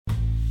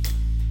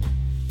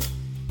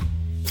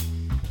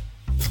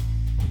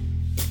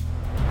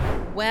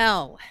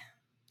Well,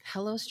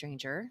 hello,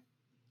 stranger.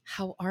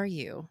 How are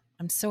you?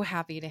 I'm so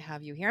happy to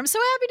have you here. I'm so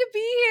happy to be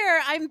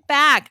here. I'm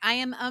back. I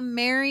am a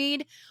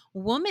married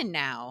woman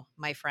now,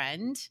 my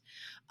friend.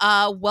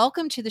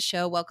 Welcome to the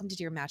show. Welcome to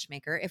Dear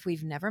Matchmaker. If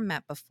we've never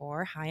met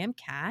before, hi, I'm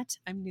Kat.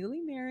 I'm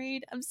newly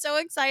married. I'm so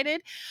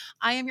excited.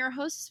 I am your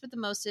hostess with the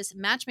mostest,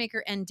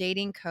 matchmaker and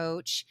dating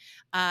coach,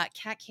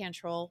 Kat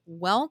Cantrell.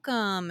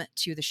 Welcome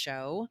to the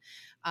show.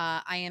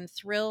 I am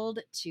thrilled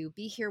to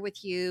be here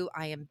with you.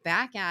 I am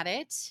back at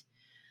it.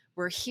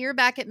 We're here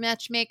back at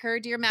Matchmaker,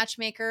 Dear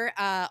Matchmaker,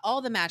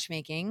 all the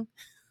matchmaking,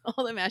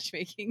 all the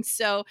matchmaking.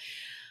 So,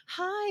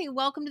 hi,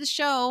 welcome to the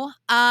show.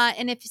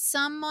 And if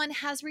someone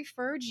has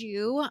referred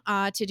you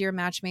to Dear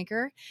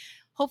Matchmaker,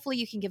 hopefully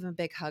you can give them a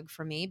big hug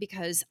for me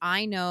because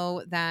I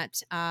know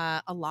that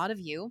a lot of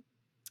you,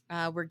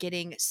 we're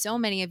getting so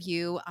many of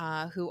you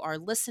who are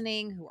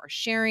listening, who are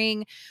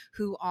sharing,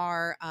 who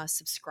are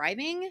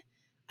subscribing.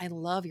 I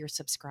love your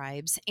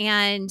subscribes.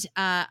 And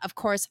of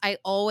course, I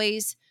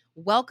always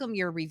welcome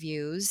your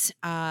reviews.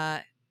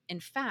 In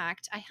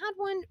fact, I had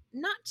one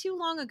not too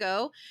long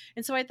ago.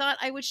 And so I thought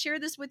I would share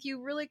this with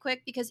you really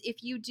quick because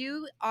if you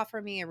do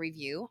offer me a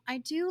review, I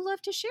do love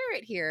to share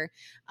it here.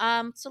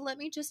 So let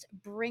me just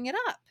bring it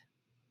up.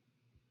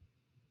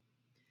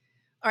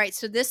 All right.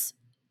 So this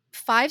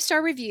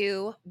 5-star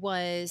review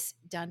was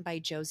done by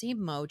Josie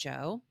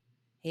Mojo.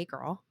 Hey,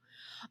 girl.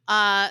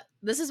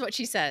 This is what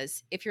she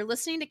says. If you're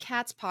listening to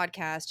Kat's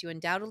podcast, you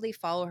undoubtedly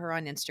follow her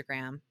on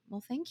Instagram.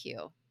 Well, thank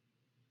you.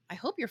 I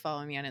hope you're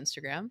following me on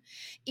Instagram.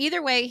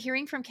 Either way,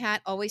 hearing from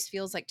Kat always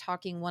feels like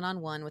talking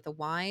one-on-one with a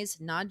wise,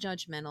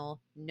 non-judgmental,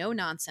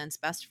 no-nonsense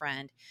best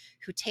friend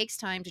who takes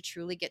time to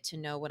truly get to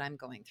know what I'm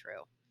going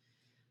through.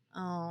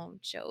 Oh,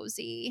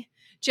 Josie.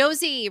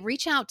 Josie,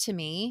 reach out to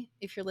me.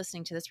 If you're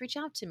listening to this, reach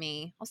out to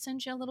me. I'll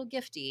send you a little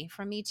gifty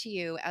from me to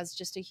you as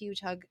just a huge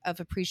hug of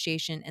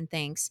appreciation and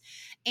thanks.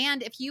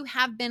 And if you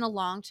have been a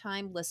long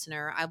time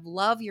listener, I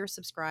love your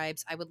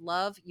subscribes. I would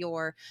love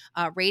your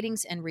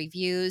ratings and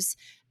reviews.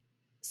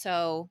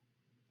 So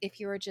if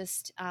you're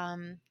just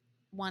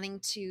wanting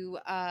to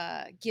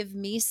give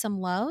me some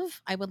love,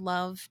 I would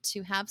love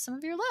to have some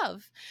of your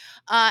love.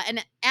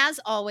 And as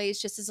always,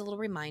 just as a little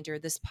reminder,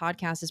 this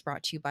podcast is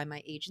brought to you by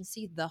my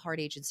agency,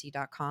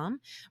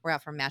 theheartagency.com. We're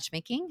out for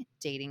matchmaking,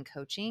 dating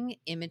coaching,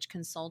 image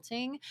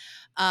consulting,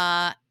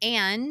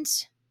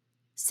 and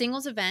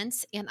singles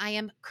events. And I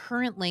am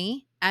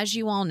currently, as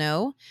you all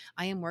know,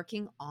 I am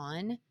working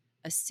on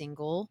a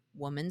single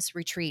woman's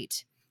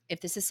retreat. If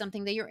this is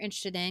something that you're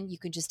interested in, you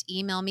can just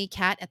email me,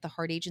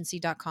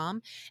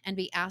 kat@theheartagency.com, and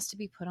be asked to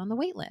be put on the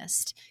wait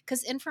list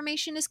because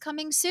information is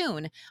coming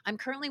soon. I'm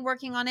currently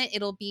working on it.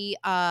 It'll be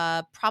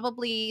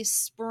probably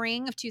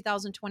spring of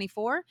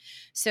 2024.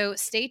 So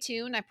stay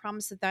tuned. I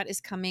promise that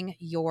is coming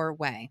your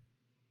way.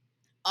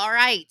 All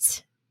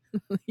right.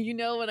 You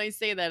know, when I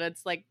say that,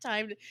 it's like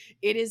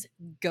it is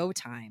go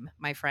time,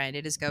 my friend.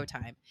 It is go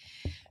time.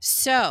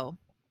 So,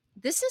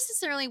 this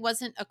necessarily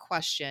wasn't a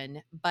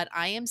question, but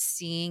I am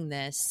seeing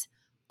this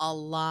a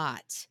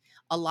lot.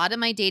 A lot of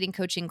my dating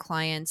coaching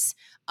clients,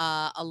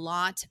 a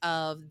lot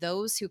of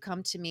those who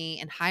come to me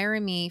and hire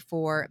me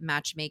for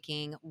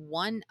matchmaking,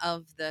 one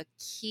of the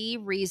key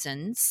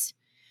reasons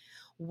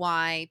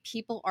why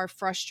people are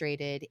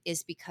frustrated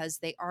is because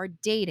they are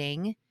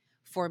dating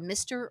for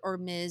Mr. or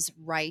Ms.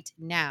 Right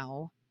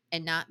now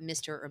and not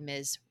Mr. or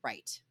Ms.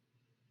 Right.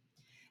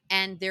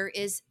 And there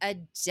is a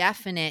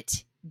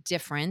definite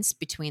difference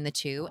between the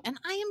two. And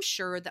I am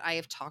sure that I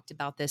have talked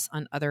about this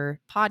on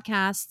other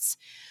podcasts,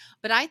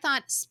 but I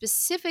thought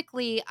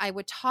specifically I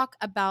would talk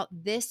about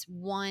this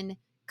one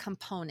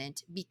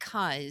component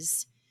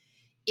because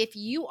if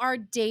you are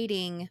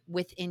dating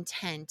with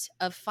intent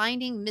of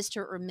finding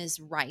Mr. or Ms.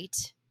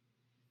 Right,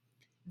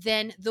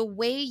 then the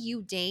way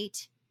you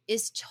date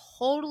is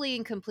totally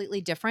and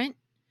completely different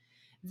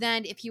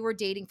than if you were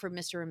dating for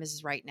Mr. or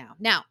Mrs. Right now.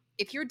 Now,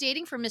 if you're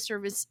dating for Mr. or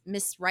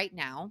Miss Right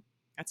now,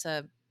 that's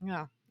a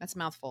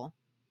mouthful.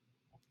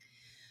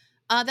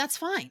 That's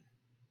fine.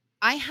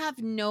 I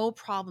have no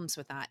problems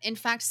with that. In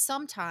fact,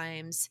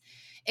 sometimes,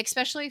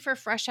 especially for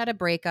fresh out of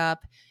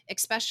breakup,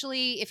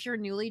 especially if you're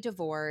newly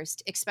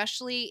divorced,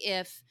 especially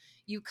if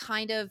you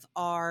kind of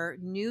are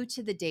new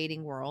to the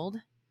dating world,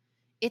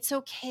 it's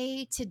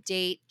okay to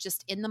date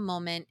just in the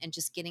moment and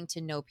just getting to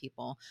know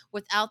people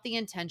without the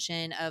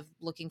intention of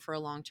looking for a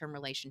long-term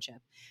relationship.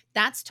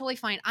 That's totally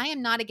fine. I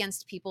am not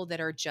against people that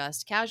are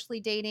just casually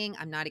dating.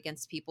 I'm not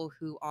against people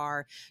who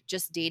are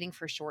just dating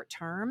for short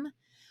term.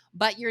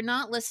 But you're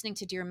not listening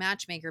to Dear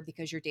Matchmaker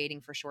because you're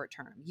dating for short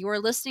term. You are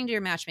listening to Dear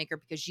Matchmaker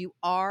because you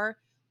are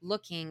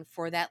looking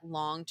for that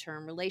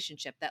long-term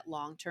relationship, that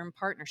long-term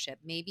partnership.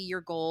 Maybe your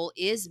goal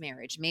is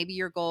marriage. Maybe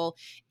your goal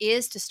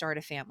is to start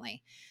a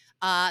family.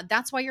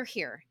 That's why you're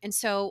here. And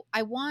so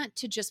I want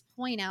to just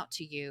point out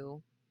to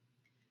you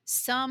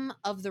some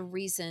of the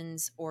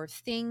reasons or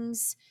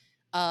things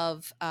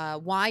of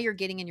why you're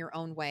getting in your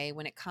own way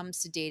when it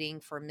comes to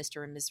dating for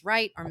Mr. and Ms.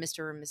 Right or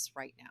Mr. and Ms.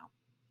 Right now.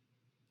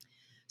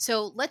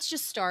 So let's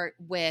just start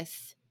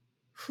with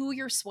who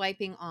you're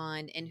swiping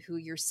on and who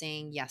you're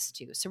saying yes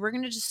to. So we're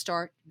going to just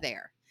start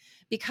there,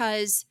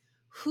 because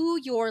who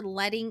you're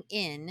letting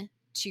in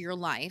to your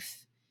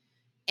life,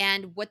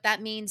 and what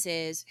that means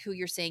is who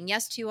you're saying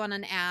yes to on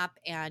an app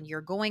and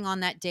you're going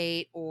on that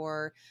date,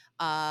 or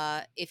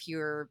if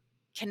you're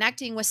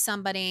connecting with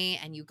somebody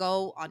and you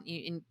go on,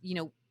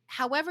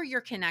 however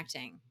you're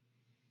connecting,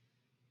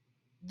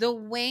 the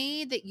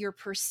way that you're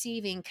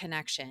perceiving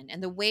connection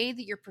and the way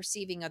that you're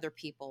perceiving other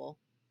people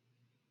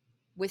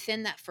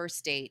within that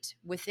first date,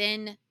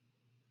 within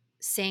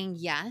saying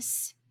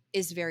yes,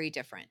 is very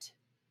different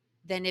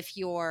than if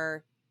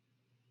you're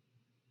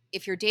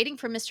dating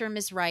for Mr. and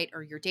Ms. Right,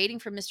 or you're dating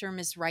for Mr. and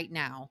Ms. Right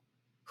now.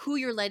 Who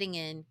you're letting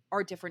in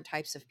are different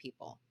types of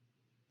people.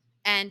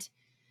 And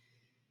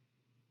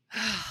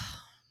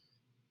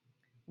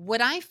what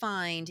I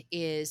find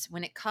is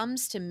when it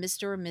comes to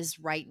Mr. or Ms.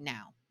 Right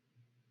now,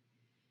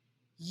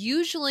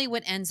 usually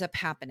what ends up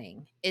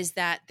happening is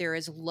that there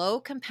is low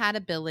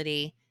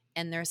compatibility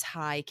and there's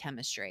high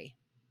chemistry.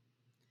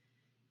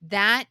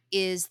 That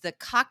is the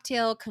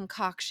cocktail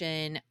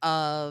concoction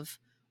of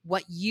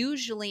what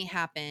usually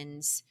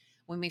happens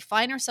when we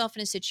find ourselves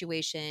in a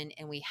situation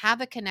and we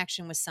have a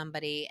connection with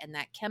somebody and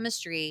that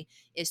chemistry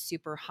is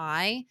super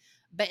high.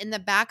 But in the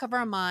back of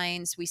our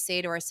minds, we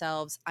say to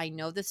ourselves, I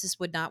know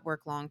would not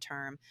work long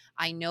term.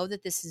 I know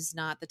that this is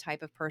not the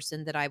type of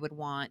person that I would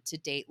want to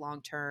date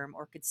long term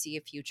or could see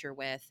a future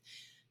with.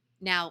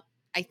 Now,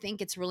 I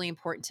think it's really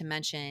important to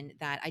mention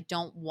that I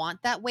don't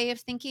want that way of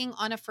thinking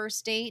on a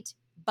first date,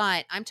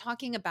 but I'm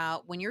talking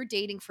about when you're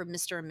dating for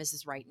Mr. and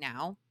Mrs. Right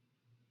now.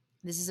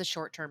 This is a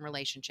short-term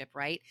relationship,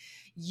 right?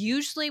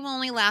 Usually will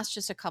only last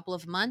just a couple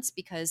of months,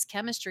 because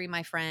chemistry,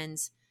 my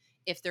friends,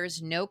 if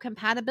there's no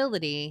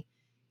compatibility,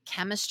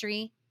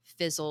 chemistry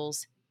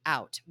fizzles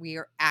out. We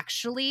are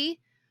actually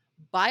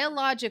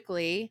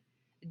biologically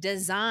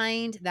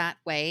designed that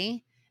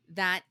way,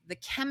 that the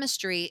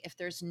chemistry, if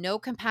there's no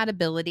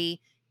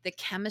compatibility, the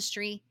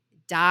chemistry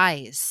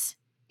dies.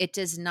 It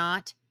does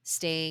not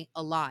stay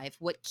alive.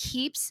 What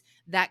keeps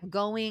that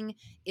going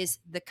is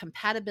the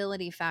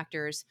compatibility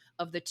factors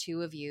of the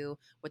two of you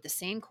with the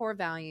same core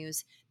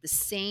values, the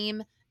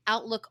same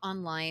outlook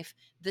on life,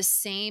 the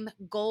same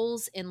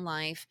goals in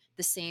life,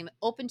 the same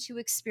open to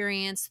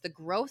experience, the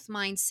growth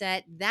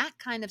mindset. That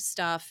kind of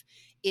stuff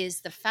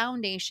is the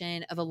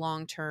foundation of a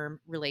long-term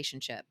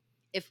relationship.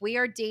 If we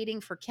are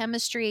dating for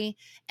chemistry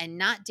and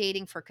not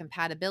dating for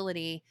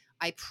compatibility,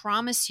 I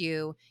promise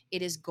you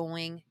it is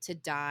going to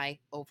die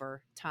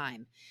over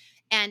time.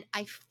 And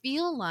I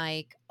feel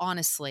like,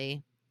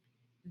 honestly,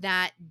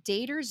 that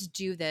daters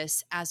do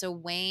this as a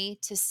way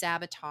to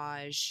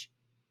sabotage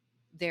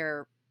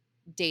their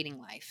dating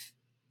life.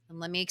 And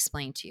let me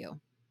explain to you.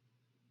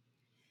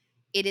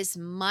 It is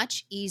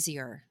much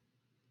easier,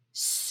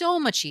 so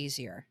much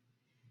easier,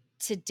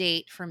 to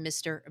date for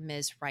Mr. or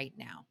Ms. Right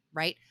now,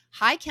 right?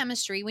 High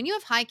chemistry, when you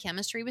have high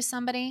chemistry with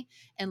somebody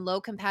and low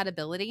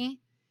compatibility,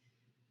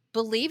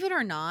 believe it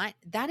or not,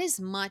 that is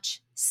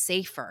much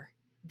safer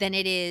than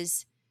it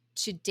is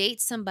to date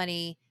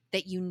somebody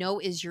that you know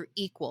is your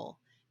equal,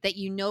 that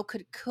you know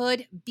could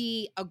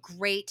be a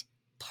great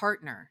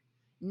partner,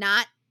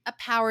 not a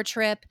power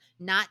trip,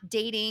 not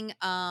dating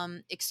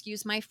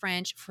excuse my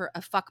French, for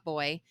a fuck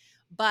boy.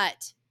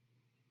 But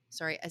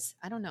sorry,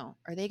 I don't know.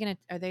 Are they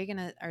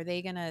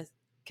gonna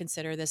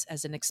consider this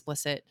as an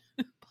explicit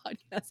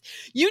podcast?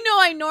 You know,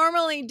 I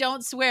normally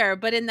don't swear,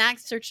 but in that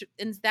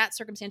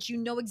circumstance, you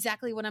know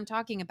exactly what I'm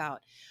talking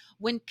about.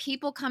 When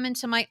people come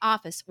into my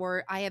office,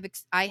 or I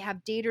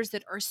have daters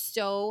that are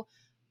so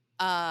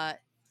uh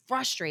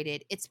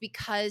frustrated, it's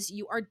because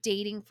you are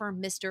dating for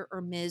Mr. or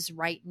Ms.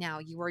 Right now.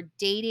 You are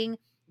dating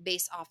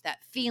based off that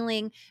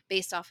feeling,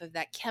 based off of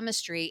that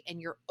chemistry,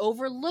 and you're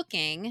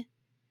overlooking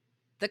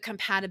the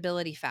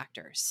compatibility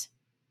factors.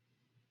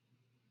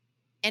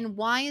 And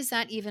why is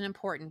that even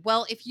important?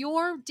 Well, if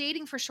you're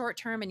dating for short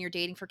term and you're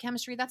dating for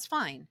chemistry, that's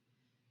fine.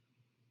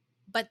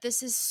 But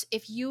this is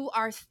if you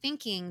are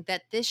thinking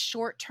that this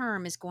short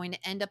term is going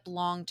to end up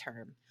long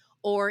term,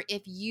 or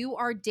if you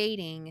are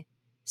dating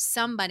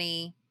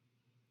somebody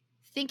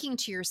thinking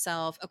to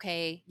yourself,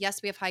 okay,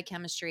 yes, we have high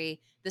chemistry.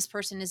 This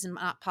person is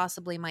not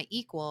possibly my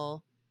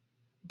equal,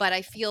 but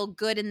I feel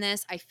good in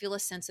this. I feel a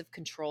sense of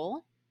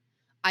control.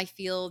 I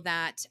feel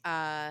that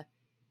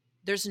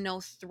there's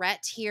no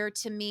threat here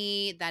to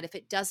me, that if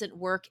it doesn't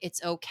work,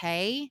 it's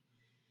okay.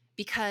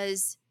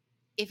 Because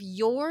if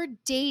you're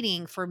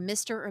dating for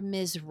Mr. or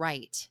Ms.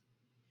 Right,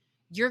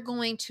 you're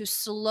going to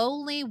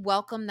slowly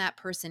welcome that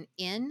person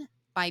in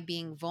by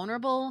being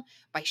vulnerable,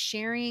 by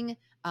sharing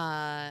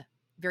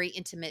very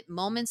intimate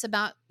moments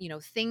about,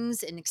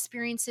 things and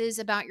experiences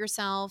about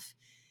yourself.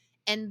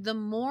 And the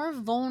more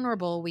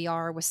vulnerable we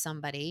are with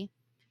somebody,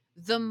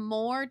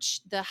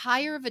 the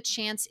higher of a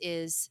chance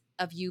is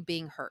of you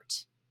being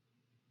hurt.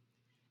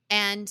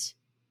 And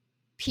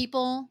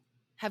people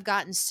have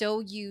gotten so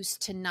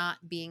used to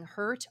not being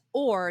hurt,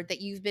 or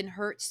that you've been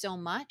hurt so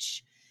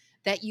much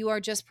that you are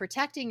just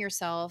protecting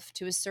yourself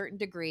to a certain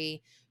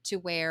degree, to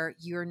where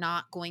you're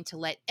not going to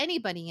let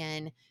anybody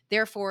in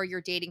Therefore, you're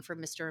dating for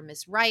Mr. or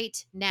Ms.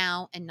 Right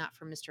now and not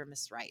for Mr. or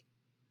Ms. Right.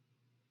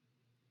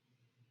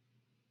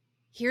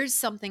 Here's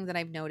something that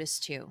I've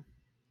noticed too.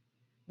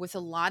 With a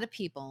lot of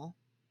people,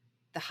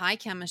 the high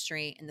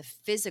chemistry and the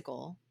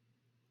physical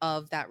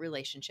of that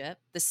relationship,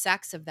 the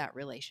sex of that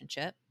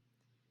relationship,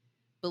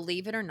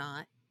 believe it or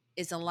not,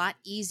 is a lot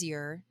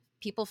easier.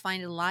 People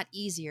find it a lot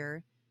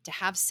easier to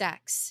have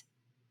sex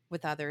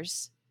with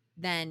others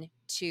than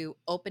to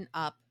open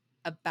up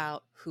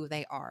about who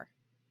they are.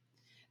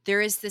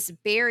 There is this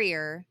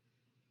barrier,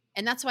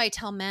 and that's why I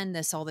tell men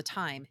this all the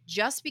time.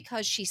 Just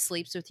because she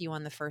sleeps with you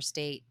on the first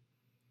date,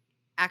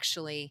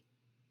 actually,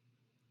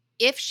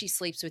 if she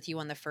sleeps with you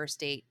on the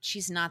first date,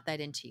 she's not that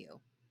into you.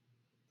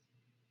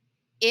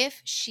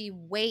 If she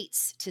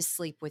waits to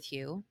sleep with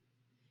you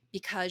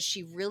because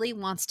she really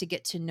wants to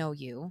get to know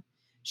you,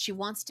 she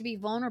wants to be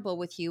vulnerable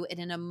with you in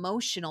an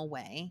emotional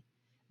way,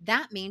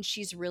 that means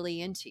she's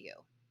really into you.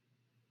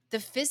 The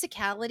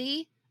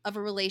physicality of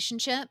a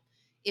relationship,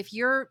 if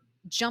you're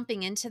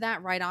jumping into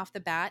that right off the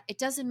bat, it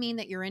doesn't mean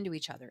that you're into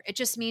each other. It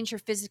just means you're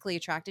physically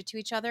attracted to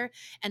each other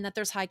and that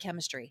there's high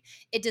chemistry.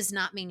 It does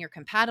not mean you're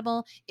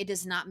compatible. It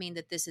does not mean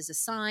that this is a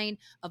sign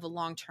of a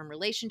long-term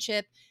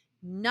relationship.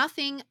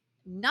 Nothing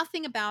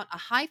about a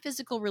high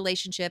physical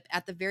relationship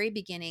at the very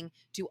beginning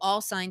do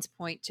all signs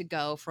point to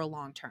go for a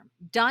long term.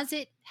 Does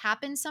it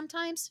happen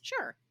sometimes?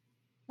 Sure.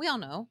 We all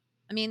know.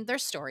 I mean,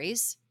 there's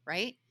stories,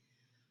 right?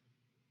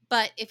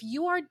 But if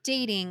you are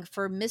dating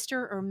for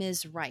Mr. or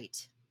Ms.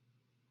 Right,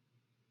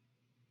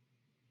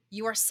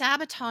 you are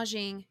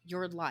sabotaging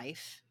your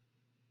life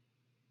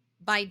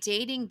by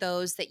dating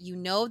those that you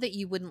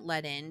wouldn't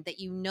let in, that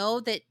you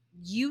know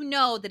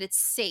that it's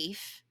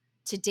safe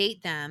to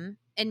date them,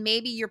 and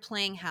maybe you're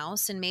playing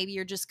house and maybe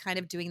you're just kind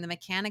of doing the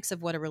mechanics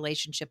of what a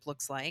relationship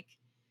looks like,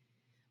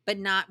 but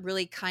not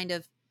really kind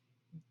of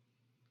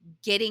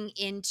getting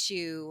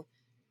into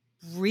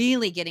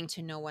really getting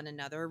to know one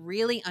another,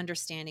 really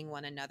understanding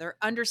one another,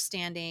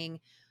 understanding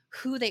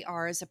who they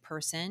are as a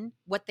person,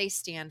 what they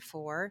stand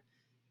for.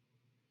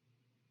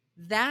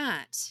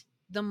 That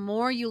the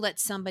more you let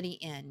somebody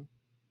in,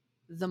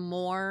 the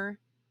more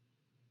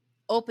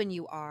open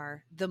you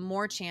are, the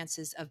more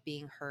chances of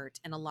being hurt.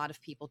 And a lot of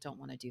people don't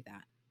want to do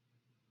that.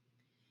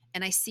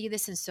 And I see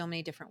this in so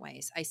many different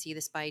ways. I see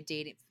this by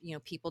dating,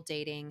 people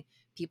dating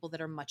people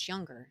that are much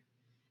younger.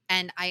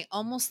 And I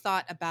almost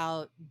thought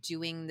about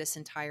doing this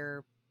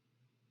entire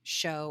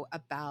show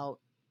about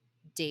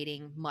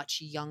dating much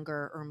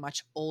younger or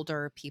much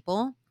older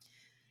people.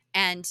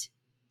 And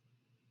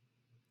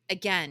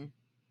again,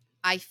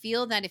 I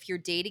feel that if you're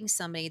dating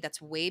somebody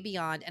that's way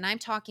beyond, and I'm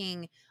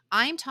talking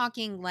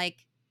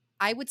like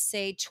I would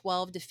say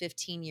 12 to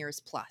 15 years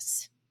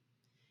plus.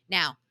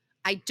 Now,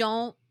 I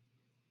don't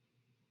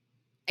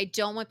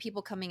want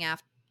people coming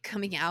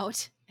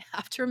out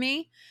after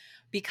me,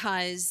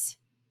 because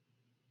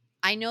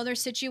I know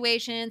there's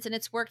situations and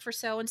it's worked for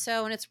so and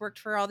so and it's worked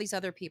for all these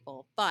other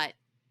people, but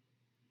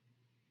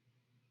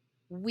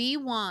we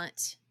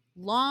want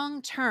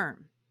long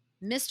term,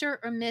 Mr.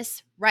 or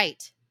Miss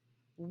Right.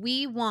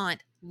 We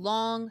want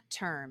long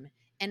term.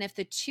 And if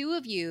the two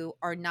of you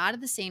are not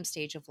at the same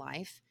stage of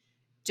life,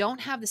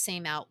 don't have the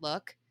same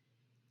outlook,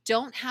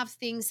 don't have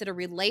things that are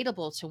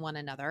relatable to one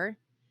another,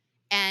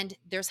 and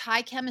there's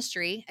high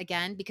chemistry,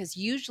 again, because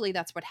usually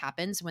that's what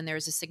happens when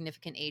there's a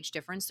significant age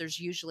difference. There's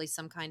usually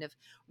some kind of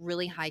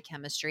really high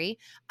chemistry.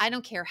 I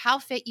don't care how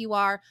fit you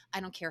are.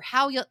 I don't care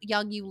how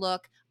young you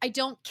look. I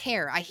don't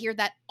care. I hear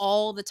that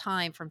all the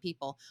time from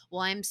people.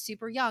 Well, I'm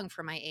super young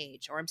for my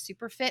age, or I'm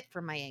super fit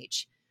for my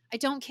age. I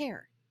don't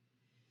care.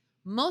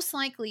 Most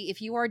likely,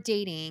 if you are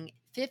dating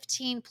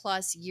 15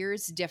 plus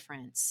years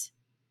difference,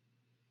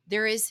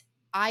 there is,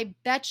 I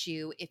bet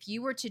you, if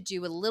you were to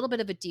do a little bit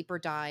of a deeper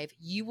dive,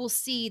 you will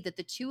see that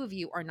the two of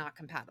you are not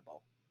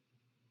compatible.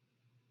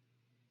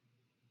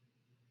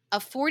 A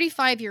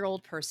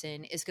 45-year-old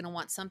person is going to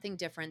want something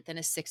different than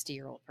a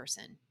 60-year-old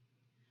person.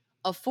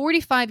 A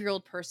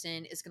 45-year-old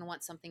person is going to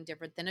want something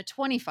different than a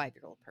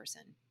 25-year-old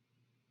person.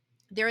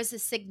 There is a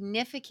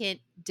significant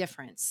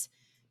difference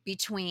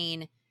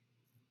between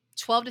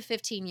 12 to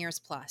 15 years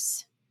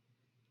plus.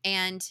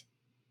 And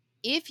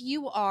if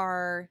you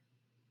are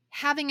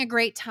having a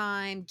great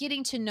time,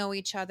 getting to know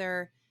each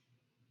other,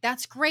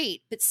 that's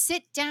great. But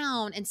sit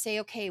down and say,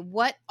 okay,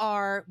 what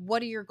are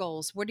your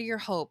goals? What are your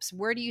hopes?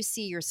 Where do you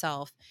see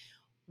yourself?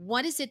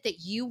 What is it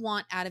that you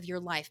want out of your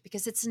life?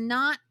 Because it's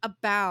not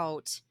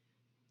about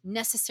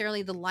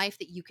necessarily the life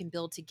that you can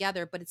build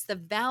together, but it's the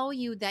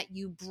value that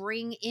you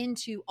bring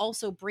into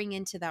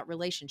that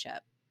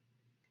relationship.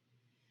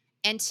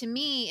 And to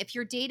me, if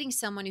you're dating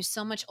someone who's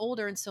so much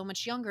older and so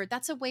much younger,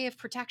 that's a way of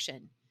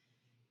protection.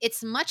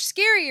 It's much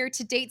scarier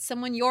to date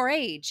someone your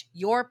age,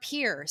 your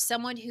peer,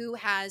 someone who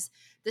has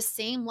the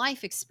same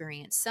life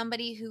experience,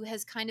 somebody who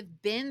has kind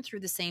of been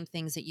through the same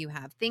things that you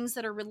have, things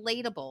that are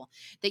relatable,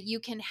 that you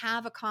can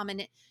have a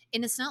common,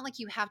 and it's not like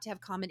you have to have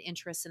common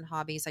interests and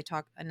hobbies. I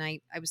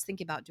was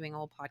thinking about doing a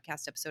whole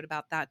podcast episode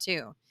about that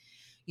too.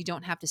 You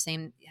don't have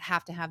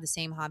to have the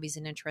same hobbies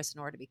and interests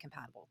in order to be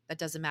compatible. That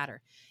doesn't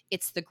matter.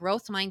 It's the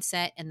growth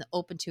mindset and the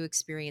open to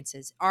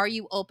experiences. Are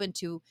you open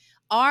to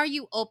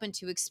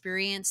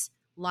experience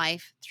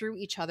life through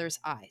each other's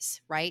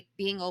eyes, right?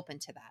 Being open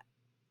to that.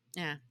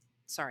 Yeah,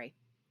 sorry.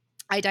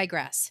 I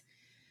digress.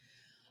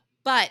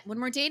 But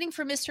when we're dating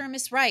for Mr. and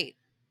Miss Right,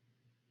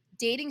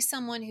 dating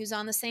someone who's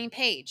on the same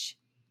page,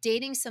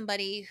 dating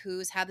somebody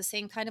who's had the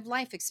same kind of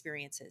life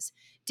experiences,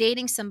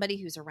 dating somebody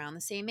who's around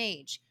the same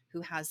age,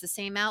 who has the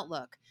same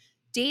outlook,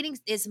 dating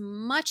is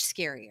much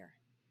scarier.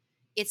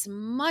 It's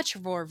much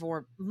more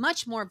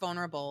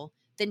vulnerable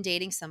than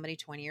dating somebody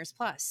 20 years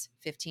plus,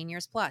 15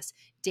 years plus,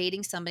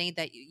 dating somebody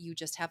that you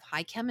just have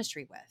high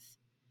chemistry with.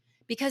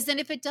 Because then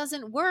if it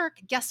doesn't work,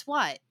 guess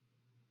what?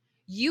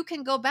 You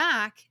can go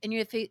back and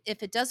if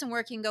it doesn't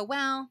work, you can go,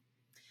 well,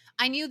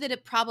 I knew that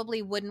it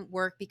probably wouldn't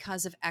work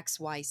because of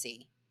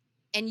XYZ.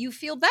 And you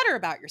feel better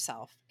about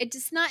yourself.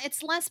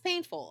 It's less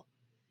painful.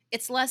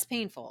 It's less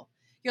painful.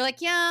 You're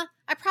like, yeah,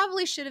 I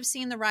probably should have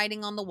seen the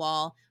writing on the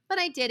wall, but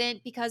I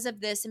didn't because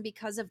of this and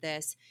because of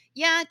this.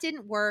 Yeah, it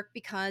didn't work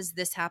because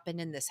this happened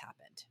and this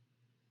happened.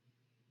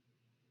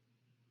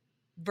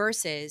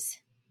 Versus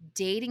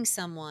dating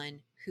someone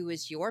who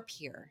is your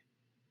peer,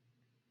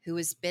 who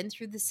has been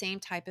through the same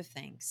type of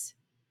things.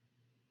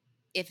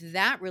 If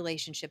that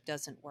relationship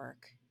doesn't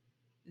work,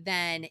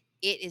 then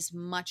it is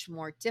much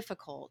more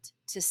difficult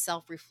to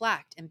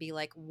self-reflect and be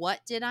like,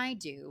 what did I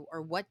do?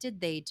 Or what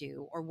did they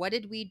do? Or what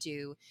did we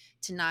do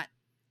to not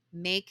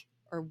make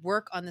or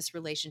work on this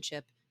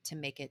relationship to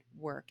make it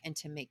work and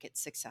to make it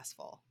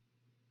successful?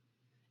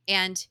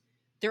 And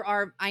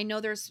I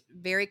know there's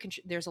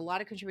a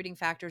lot of contributing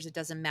factors. It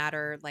doesn't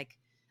matter. Like,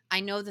 I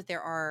know that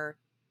there are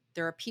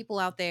people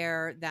out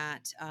there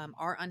that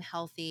are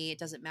unhealthy. It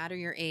doesn't matter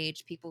your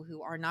age, people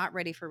who are not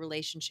ready for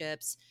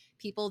relationships,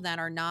 people that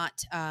are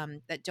not,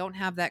 that don't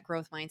have that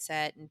growth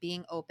mindset and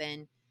being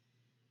open.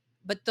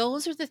 But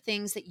those are the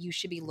things that you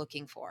should be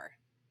looking for.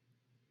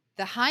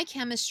 The high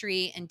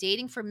chemistry and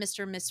dating for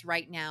Mr. and Miss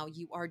Right now,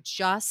 you are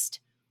just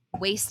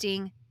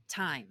wasting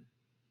time.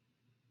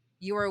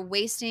 You are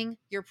wasting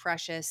your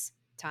precious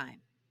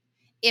time.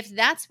 If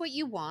that's what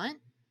you want,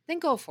 then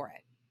go for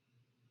it.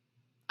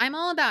 I'm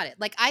all about it.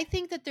 Like, I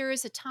think that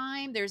there's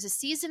a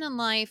season in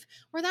life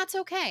where that's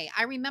okay.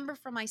 I remember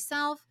for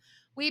myself,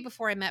 way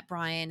before I met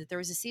Brian, that there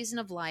was a season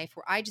of life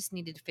where I just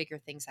needed to figure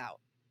things out.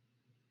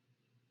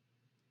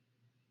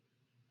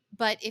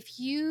 But if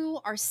you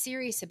are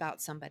serious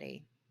about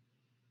somebody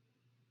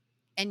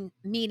and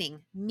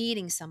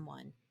meeting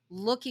someone,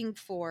 looking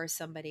for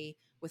somebody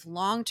with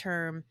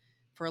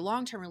for a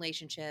long-term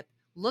relationship,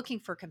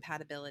 looking for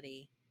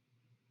compatibility,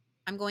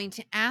 I'm going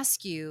to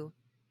ask you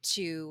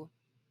to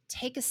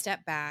take a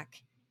step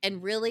back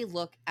and really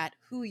look at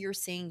who you're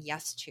saying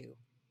yes to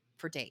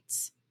for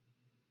dates.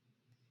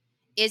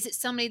 Is it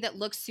somebody that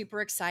looks super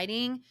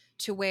exciting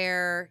to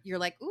where you're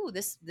like, ooh,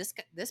 this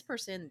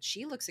person,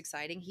 she looks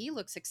exciting, he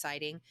looks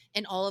exciting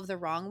in all of the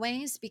wrong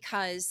ways?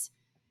 Because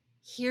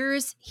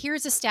here's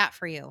a stat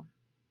for you.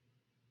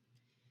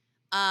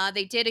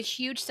 They did a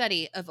huge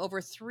study of over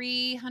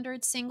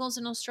 300 singles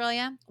in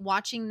Australia,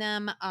 watching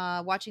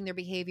their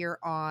behavior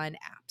on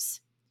apps.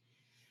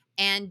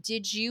 And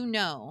did you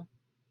know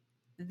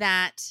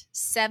that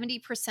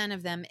 70%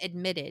 of them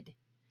admitted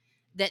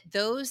that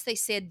those they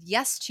said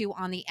yes to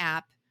on the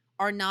app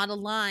are not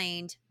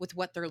aligned with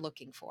what they're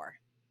looking for?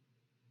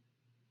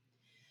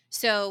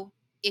 So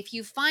if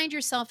you find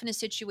yourself in a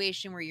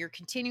situation where you're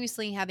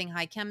continuously having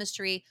high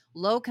chemistry,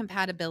 low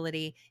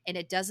compatibility, and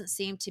it doesn't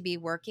seem to be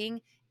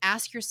working,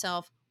 ask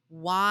yourself,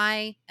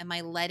 why am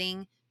I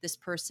letting this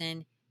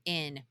person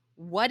in?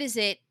 What is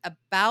it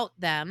about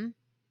them,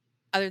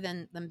 other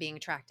than them being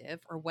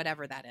attractive or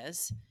whatever that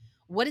is?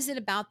 What is it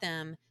about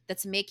them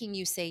that's making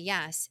you say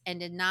yes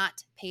and to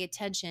not pay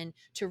attention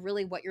to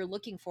really what you're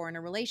looking for in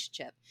a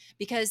relationship?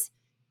 Because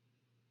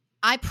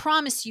I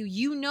promise you,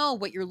 you know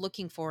what you're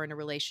looking for in a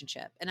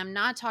relationship. And I'm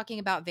not talking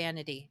about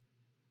vanity.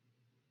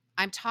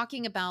 I'm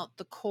talking about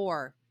the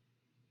core.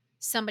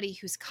 Somebody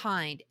who's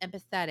kind,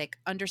 empathetic,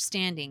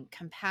 understanding,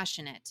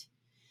 compassionate.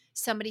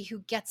 Somebody who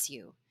gets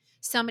you.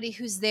 Somebody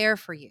who's there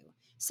for you.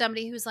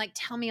 Somebody who's like,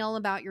 tell me all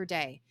about your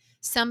day.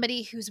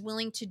 Somebody who's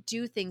willing to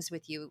do things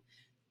with you,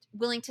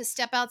 willing to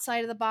step outside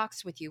of the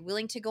box with you,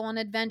 willing to go on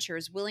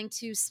adventures, willing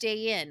to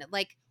stay in.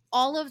 Like,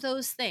 all of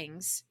those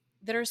things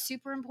that are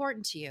super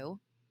important to you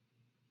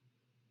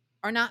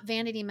are not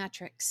vanity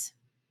metrics.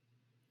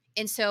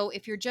 And so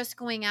if you're just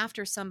going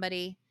after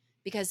somebody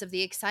because of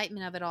the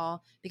excitement of it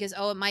all, because,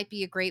 oh, it might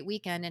be a great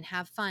weekend and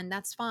have fun,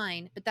 that's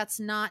fine, but that's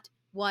not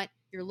what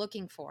you're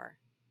looking for.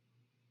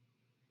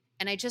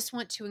 And I just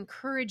want to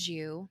encourage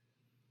you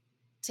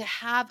to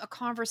have a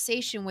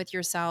conversation with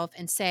yourself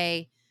and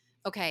say,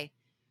 okay,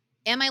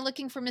 am I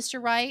looking for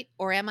Mr. Right,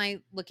 or am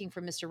I looking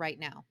for Mr. Right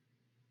now?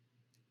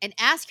 And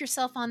ask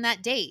yourself on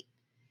that date,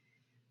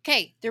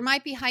 okay, there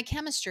might be high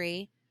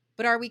chemistry,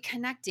 but are we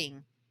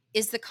connecting?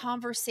 Is the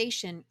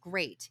conversation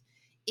great?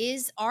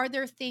 Are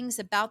there things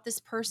about this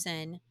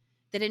person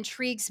that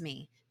intrigues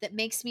me, that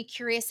makes me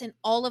curious in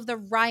all of the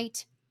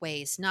right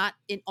ways, not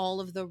in all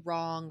of the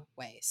wrong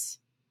ways.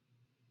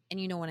 And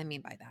you know what I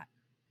mean by that.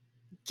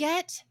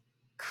 Get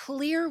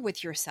clear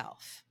with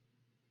yourself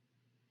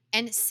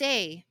and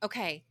say,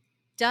 okay,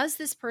 does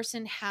this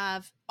person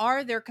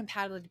are there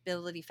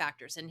compatibility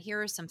factors? And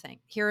here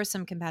are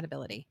some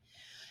compatibility.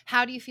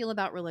 How do you feel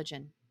about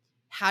religion?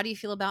 How do you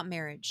feel about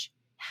marriage?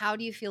 How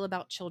do you feel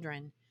about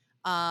children?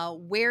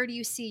 Where do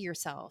you see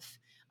yourself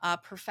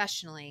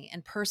professionally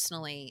and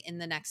personally in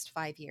the next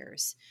 5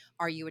 years?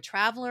 Are you a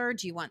traveler?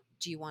 Do you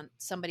want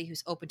somebody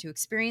who's open to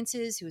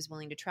experiences, who is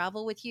willing to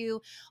travel with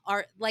you?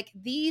 Are like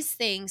these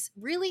things,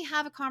 really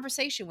have a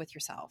conversation with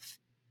yourself.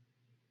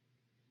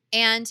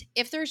 And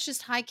if there's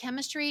just high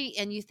chemistry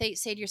and you say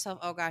to yourself,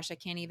 oh gosh, I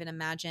can't even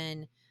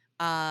imagine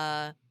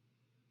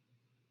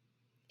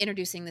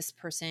introducing this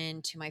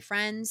person to my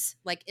friends,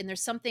 like, and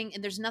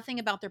there's nothing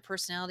about their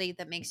personality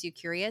that makes you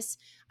curious,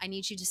 I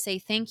need you to say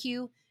thank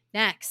you.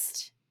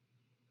 Next.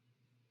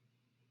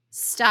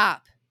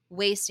 Stop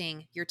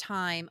wasting your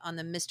time on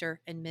the Mr.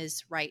 and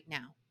Ms. Right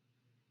now.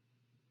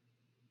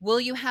 Will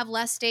you have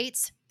less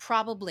dates?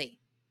 Probably.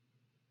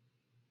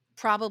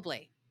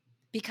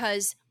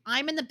 Because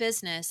I'm in the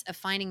business of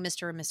finding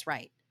Mr. and Miss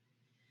Right.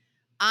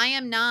 I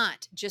am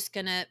not just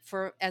gonna,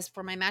 for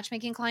my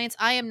matchmaking clients,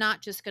 I am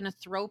not just gonna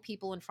throw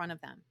people in front of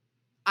them.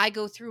 I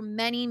go through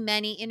many,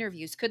 many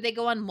interviews. Could they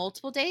go on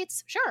multiple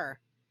dates? Sure.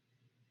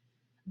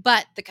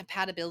 But the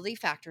compatibility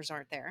factors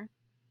aren't there.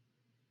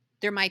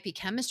 There might be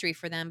chemistry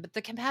for them, but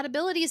the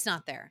compatibility is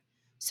not there.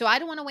 So I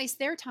don't want to waste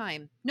their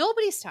time,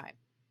 nobody's time.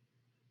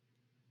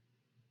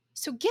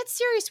 So get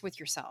serious with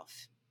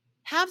yourself.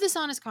 Have this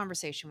honest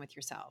conversation with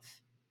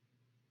yourself.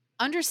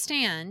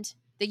 Understand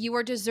that you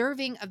are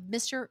deserving of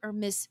Mr. or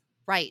Miss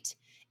Right.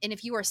 And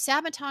if you are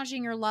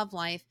sabotaging your love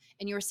life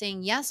and you're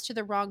saying yes to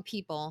the wrong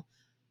people,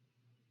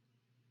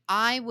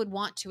 I would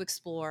want to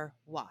explore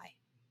why.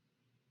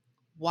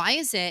 Why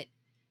is it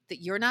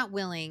that you're not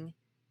willing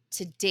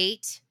to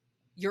date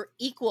your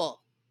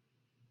equal?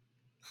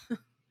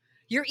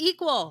 Your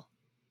equal,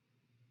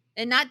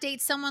 and not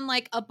date someone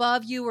like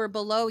above you or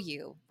below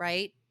you,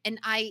 right? And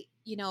I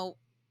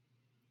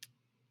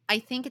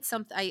think it's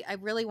something I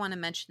really want to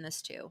mention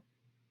this too.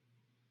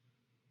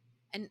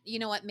 And you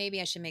know what? Maybe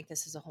I should make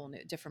this as a whole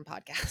new different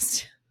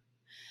podcast.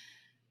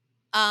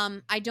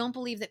 I don't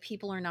believe that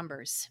people are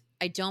numbers.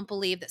 I don't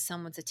believe that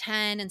someone's a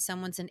 10 and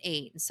someone's an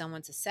 8 and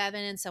someone's a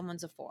 7 and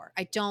someone's a 4.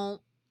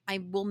 I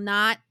will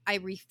not, I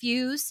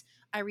refuse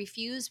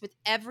with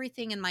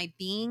everything in my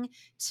being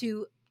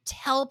to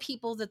tell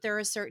people that they're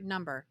a certain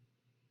number,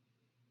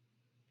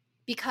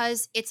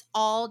 because it's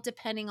all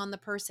depending on the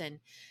person.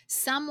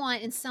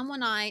 In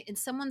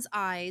someone's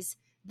eyes,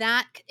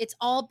 that it's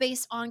all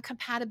based on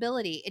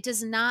compatibility. It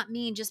does not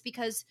mean just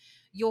because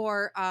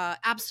you're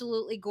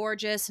absolutely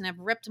gorgeous and have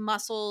ripped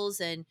muscles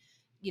and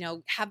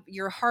have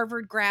you're a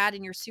Harvard grad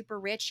and you're super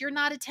rich, you're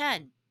not a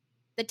 10.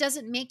 That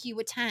doesn't make you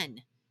a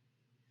 10.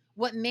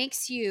 What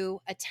makes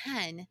you a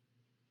 10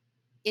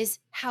 is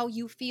how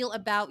you feel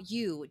about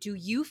you. Do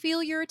you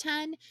feel you're a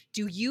 10?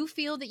 Do you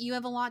feel that you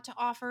have a lot to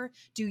offer?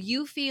 Do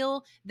you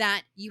feel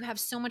that you have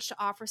so much to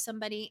offer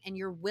somebody and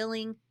you're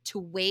willing to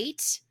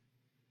wait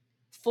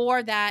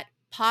for that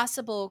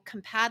possible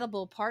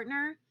compatible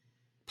partner,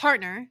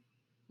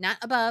 not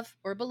above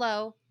or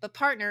below, but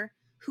partner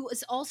who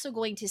is also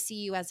going to see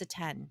you as a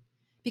 10?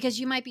 Because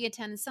you might be a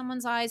 10 in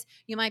someone's eyes,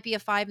 you might be a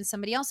 5 in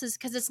somebody else's,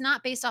 because it's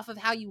not based off of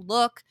how you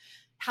look,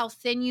 how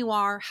thin you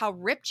are, how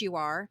ripped you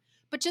are,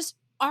 but just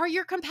are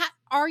your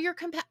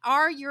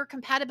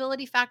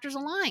compatibility factors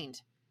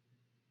aligned?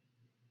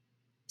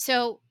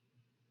 So,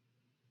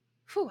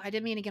 I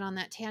didn't mean to get on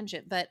that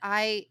tangent, but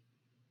I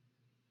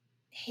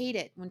hate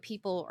it when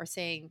people are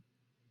saying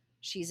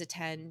she's a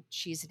 10,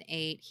 she's an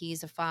 8,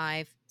 he's a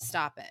 5.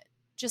 Stop it.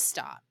 Just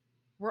stop.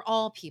 We're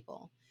all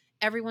people.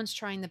 Everyone's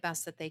trying the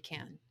best that they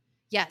can.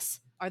 Yes.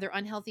 Are there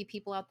unhealthy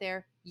people out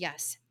there?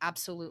 Yes,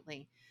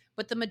 absolutely.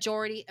 But the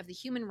majority of the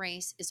human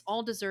race is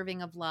all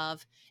deserving of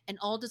love and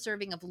all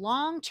deserving of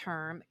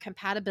long-term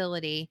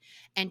compatibility,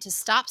 and to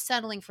stop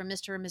settling for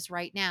Mr. and Ms.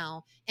 Right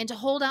now and to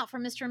hold out for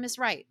Mr. and Ms.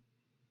 Right.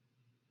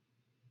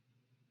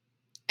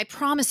 I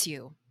promise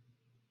you,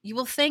 you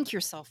will thank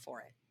yourself for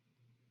it.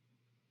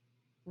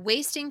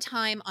 Wasting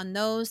time on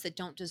those that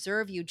don't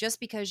deserve you just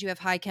because you have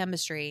high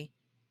chemistry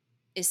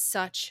is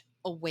such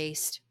a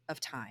waste of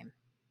time.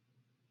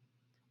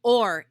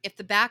 Or if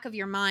the back of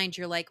your mind,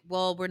 you're like,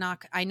 well,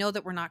 I know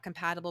that we're not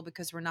compatible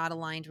because we're not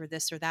aligned or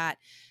this or that.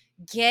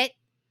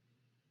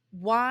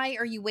 Why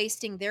are you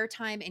wasting their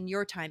time and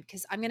your time?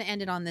 Because I'm going to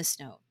end it on this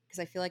note, because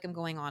I feel like I'm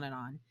going on and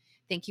on.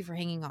 Thank you for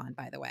hanging on,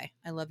 by the way.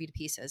 I love you to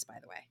pieces, by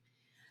the way.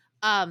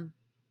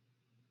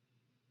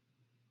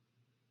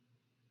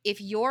 If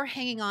you're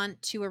hanging on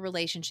to a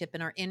relationship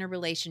and are in a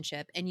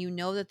relationship and you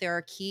know that there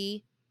are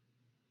key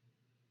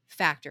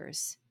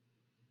factors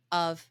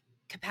of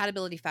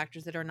compatibility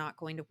factors that are not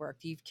going to work,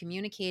 you've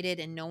communicated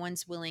and no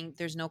one's willing,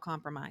 there's no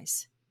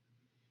compromise,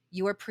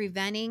 you are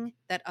preventing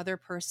that other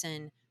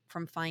person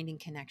from finding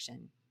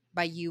connection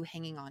by you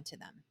hanging on to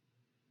them.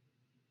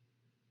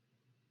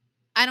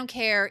 I don't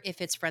care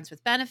if it's friends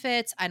with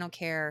benefits. I don't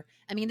care.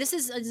 I mean, this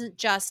isn't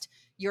just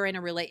you're in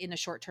a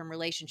short-term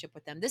relationship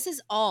with them. This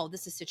is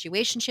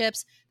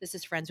situationships. This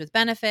is friends with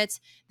benefits.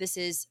 This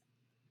is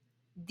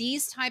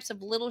these types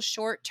of little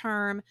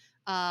short-term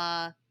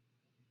uh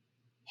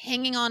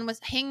hanging on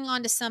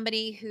to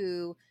somebody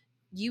who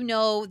you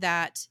know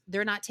that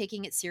they're not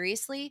taking it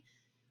seriously.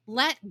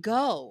 Let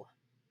go,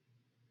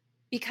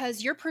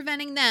 because you're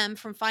preventing them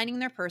from finding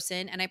their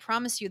person, and I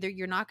promise you that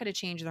you're not going to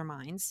change their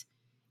minds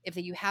if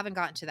you haven't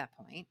gotten to that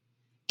point.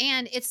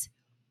 And it's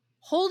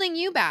holding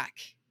you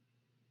back.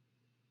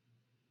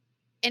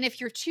 And if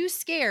you're too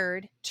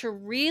scared to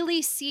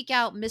really seek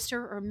out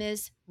Mr. or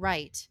Ms.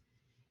 Right,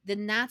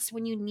 then that's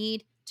when you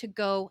need to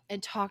go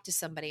and talk to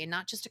somebody, and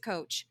not just a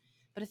coach,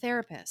 but a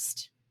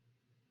therapist.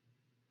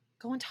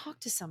 Go and talk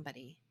to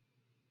somebody,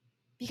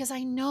 because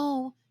I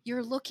know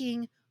you're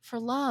looking for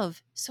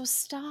love. So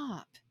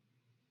stop.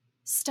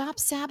 Stop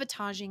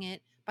sabotaging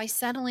it by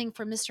settling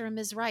for Mr. and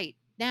Ms. Right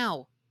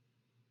now.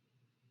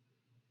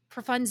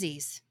 For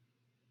funsies.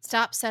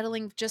 Stop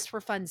settling just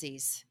for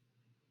funsies.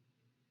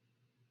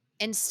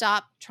 And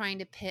stop trying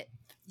to fit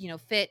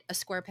a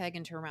square peg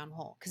into a round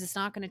hole, because it's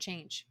not going to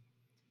change.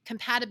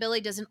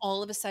 Compatibility doesn't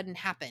all of a sudden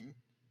happen.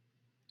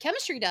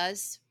 Chemistry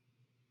does.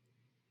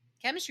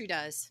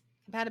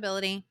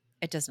 Compatibility,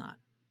 it does not.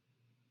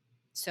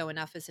 So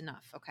enough is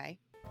enough, okay?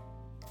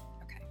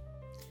 Okay.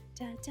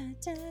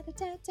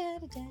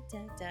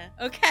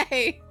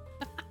 Okay.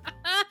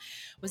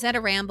 Was that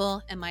a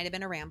ramble? It might have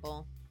been a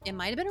ramble.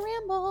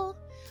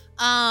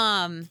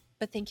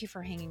 But thank you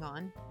for hanging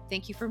on.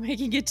 Thank you for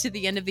making it to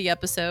the end of the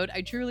episode.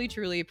 I truly,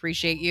 truly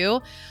appreciate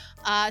you.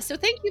 So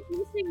thank you for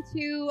listening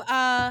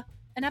to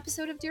an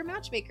episode of Dear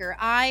Matchmaker.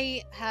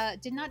 I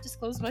did not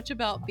disclose much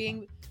about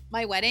being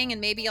my wedding, and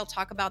maybe I'll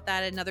talk about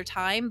that another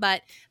time,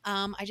 but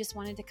I just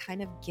wanted to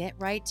kind of get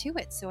right to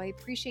it. So I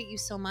appreciate you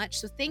so much.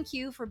 So thank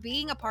you for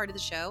being a part of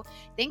the show.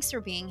 Thanks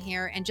for being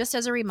here. And just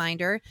as a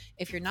reminder,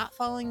 if you're not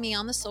following me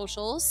on the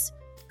socials,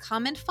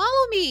 come and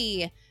follow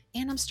me.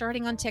 And I'm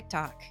starting on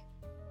TikTok.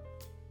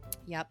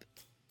 Yep,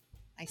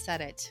 I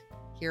said it.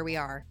 Here we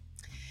are.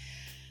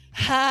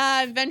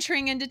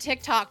 Venturing into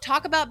TikTok.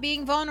 Talk about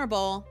being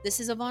vulnerable.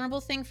 This is a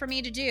vulnerable thing for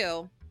me to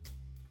do.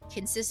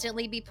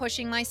 Consistently be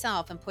pushing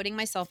myself and putting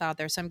myself out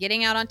there. So I'm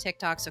getting out on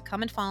TikTok. So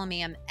come and follow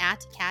me. I'm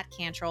at Kat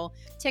Cantrell,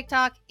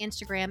 TikTok,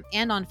 Instagram,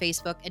 and on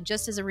Facebook. And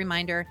just as a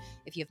reminder,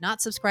 if you have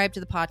not subscribed to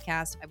the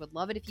podcast, I would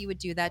love it if you would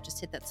do that. Just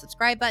hit that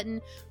subscribe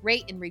button,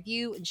 rate and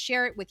review, and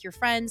share it with your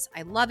friends.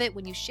 I love it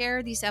when you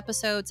share these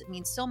episodes. It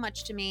means so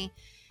much to me.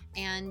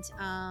 And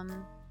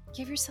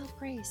give yourself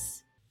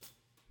grace.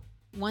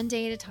 One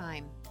day at a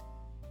time.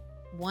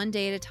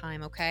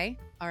 Okay?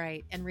 All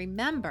right. And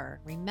remember,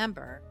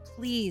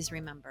 please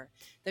remember,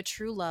 that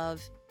true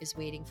love is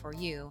waiting for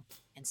you,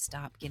 and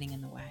stop getting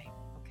in the way.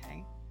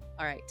 Okay?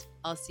 All right.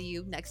 I'll see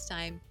you next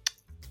time.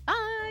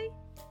 Bye.